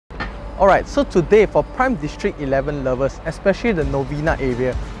Alright, so today for Prime District 11 lovers, especially the Novena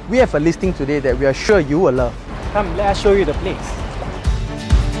area, we have a listing today that we are sure you will love. Come, let us show you the place.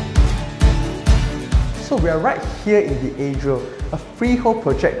 So we are right here in the Adria, a freehold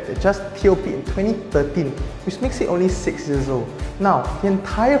project that just TOP in 2013, which makes it only 6 years old. Now, the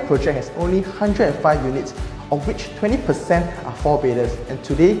entire project has only 105 units, of which 20% are 4-bedders, and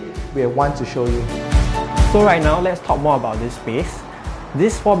today we have one to show you. So right now, let's talk more about this space.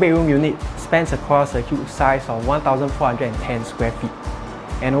 This 4-bedroom unit spans across a huge size of 1,410 square feet.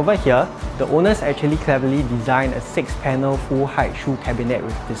 And over here, the owners actually cleverly designed a 6-panel full-height shoe cabinet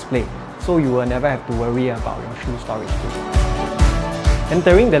with display, so you will never have to worry about your shoe storage space.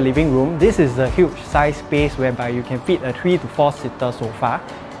 Entering the living room, this is a huge size space whereby you can fit a 3 to 4-seater sofa,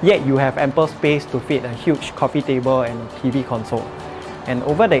 yet you have ample space to fit a huge coffee table and a TV console. And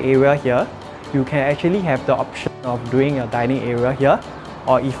over the area here, you can actually have the option of doing a dining area here,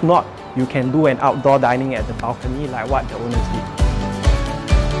 or if not, you can do an outdoor dining at the balcony like what the owners did.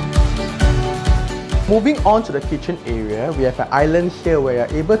 Moving on to the kitchen area, we have an island here where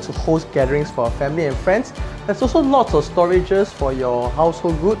you're able to host gatherings for family and friends. There's also lots of storages for your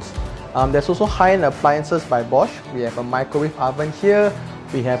household goods. There's also high-end appliances by Bosch. We have a microwave oven here,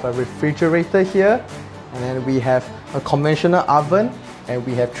 we have a refrigerator here, and then we have a conventional oven, and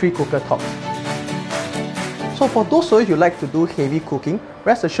we have 3 cooker tops. So for those of you who like to do heavy cooking,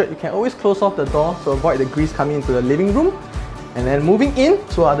 rest assured you can always close off the door to avoid the grease coming into the living room. And then moving in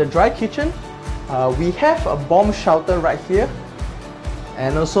to the dry kitchen, we have a bomb shelter right here,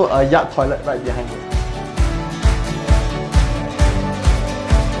 and also a yard toilet right behind here.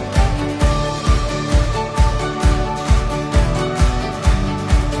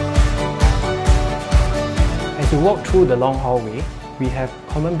 As you walk through the long hallway, we have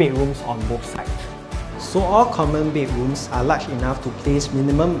common bedrooms on both sides. So all common bedrooms are large enough to place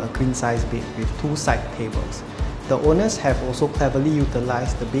minimum a queen-size bed with 2 side tables. The owners have also cleverly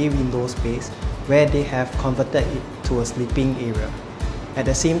utilized the bay window space where they have converted it to a sleeping area, at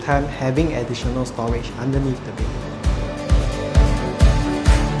the same time having additional storage underneath the bed.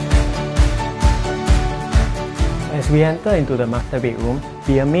 As we enter into the master bedroom,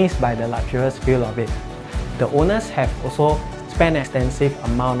 be amazed by the luxurious feel of it. The owners have also spent an extensive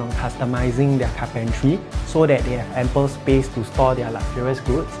amount on customizing their carpentry so that they have ample space to store their luxurious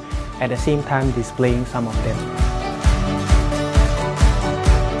goods, at the same time displaying some of them.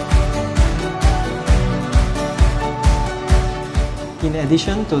 In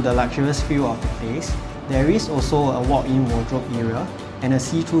addition to the luxurious feel of the place, there is also a walk-in wardrobe area and a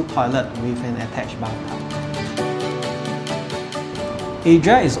see-through toilet with an attached bathtub.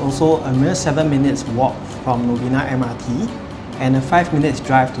 Adria is also a mere 7 minutes walk from Novena MRT and a 5 minutes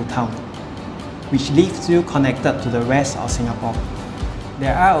drive to town, which leaves you connected to the rest of Singapore.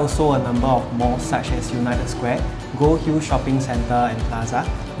 There are also a number of malls such as United Square, Gold Hill Shopping Centre and Plaza,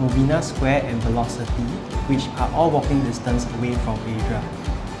 Novena Square and Velocity, which are all walking distance away from Adria.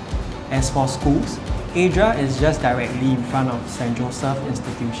 As for schools, Adria is just directly in front of St. Joseph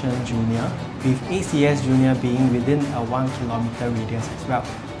Institution Junior, with ACS Junior being within a 1 km radius as well.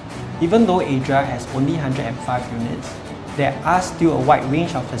 Even though Adria has only 105 units, there are still a wide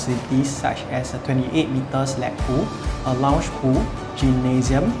range of facilities such as a 28-meter slab pool, a lounge pool,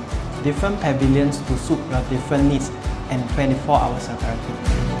 gymnasium, different pavilions to suit your different needs, and 24-hour security.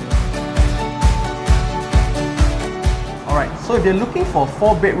 Alright, so if you're looking for a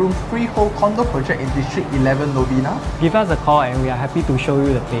 4-bedroom freehold condo project in District 11 Novena, give us a call and we are happy to show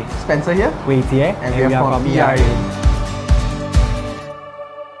you the place. Spencer here, Wei Jie, and we are from ERA.